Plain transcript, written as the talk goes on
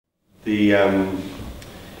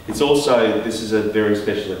It's also, this is a very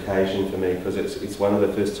special occasion for me because it's one of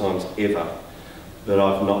the first times ever that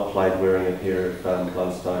I've not played wearing a pair of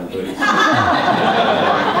bloodstone boots.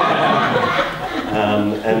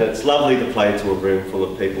 And it's lovely to play to a room full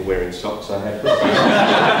of people wearing socks, I have to say.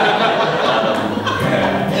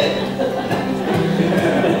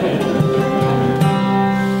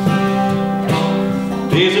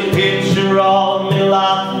 There's a picture of me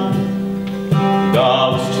laughing, I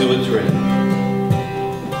was 2 or 3.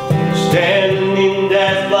 Standing in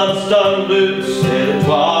Dad's bloodstone boots that are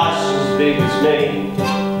twice as big as me,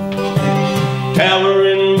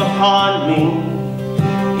 towering behind me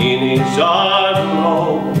in his iron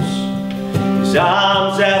rolls, his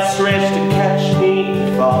arms outstretched to catch me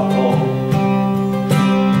if I fall.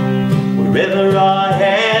 Wherever I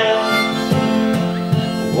am,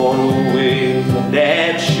 I wanna wear my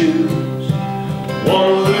dad's shoes,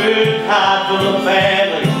 wanna work hard for my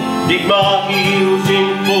family, dig my heels in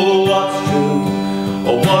for what's true. I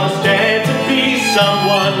wanna stand to be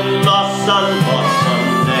someone my son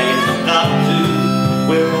someday look up to.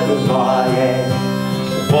 Wherever I am,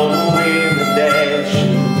 I wanna wear my dad's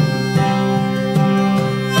shoes.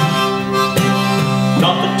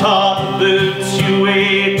 Not the type of boots you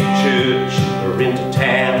wear to church or into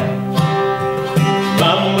town.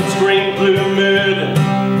 Mum would scream blue murder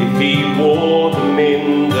if he wore them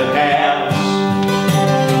in the house.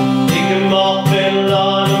 Off and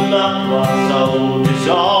line them up while soldiers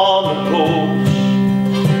on the course.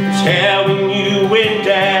 It's how we knew when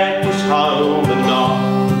Dad was home and not.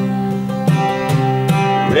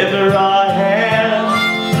 Wherever I am,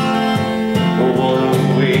 I wanna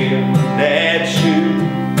wear my dad's shoes.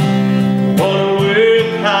 I wanna work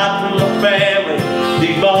hard for my family,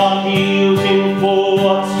 dig my heels in for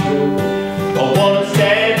what's true. I wanna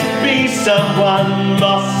stand to be someone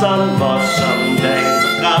my son someday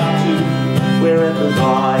look up to. Wherever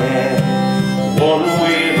I am, I wanna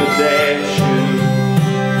wear my dad's shoes.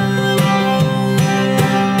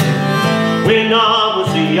 When I was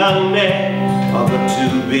a young man, I got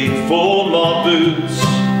too big for my boots.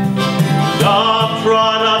 I've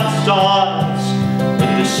tried other styles,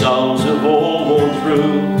 but the soles have all worn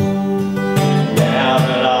through. Now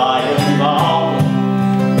that I am older,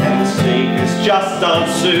 and the sneakers just don't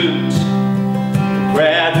suit,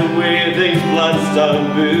 proud to wear these bloodstone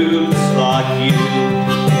boots like you.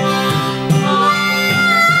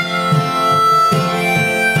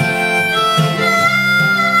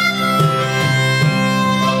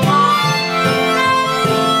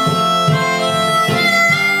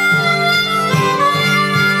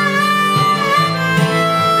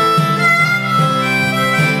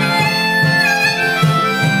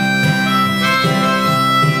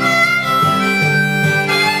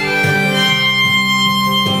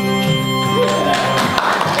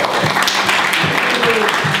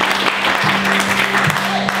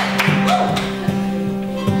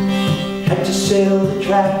 Sell the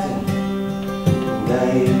tractor, and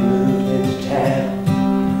they moved into town.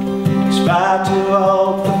 It's far too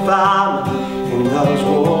old for farming in those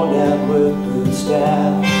worn out work boots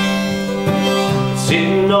down.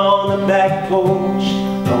 Sitting on the back porch,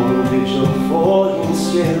 on vigil for him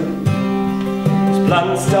still. His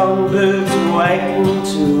bloodstone boots are waiting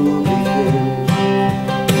to be filled.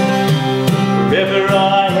 Wherever I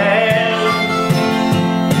am,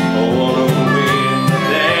 I wanna wear my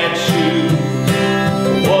dad's shoes.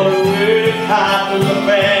 Hard for my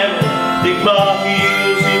family, dig my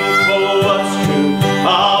heels in for what's true. I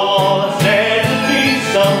wanna stand to be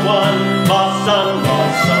someone my son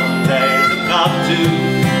someday look up to.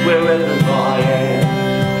 Wherever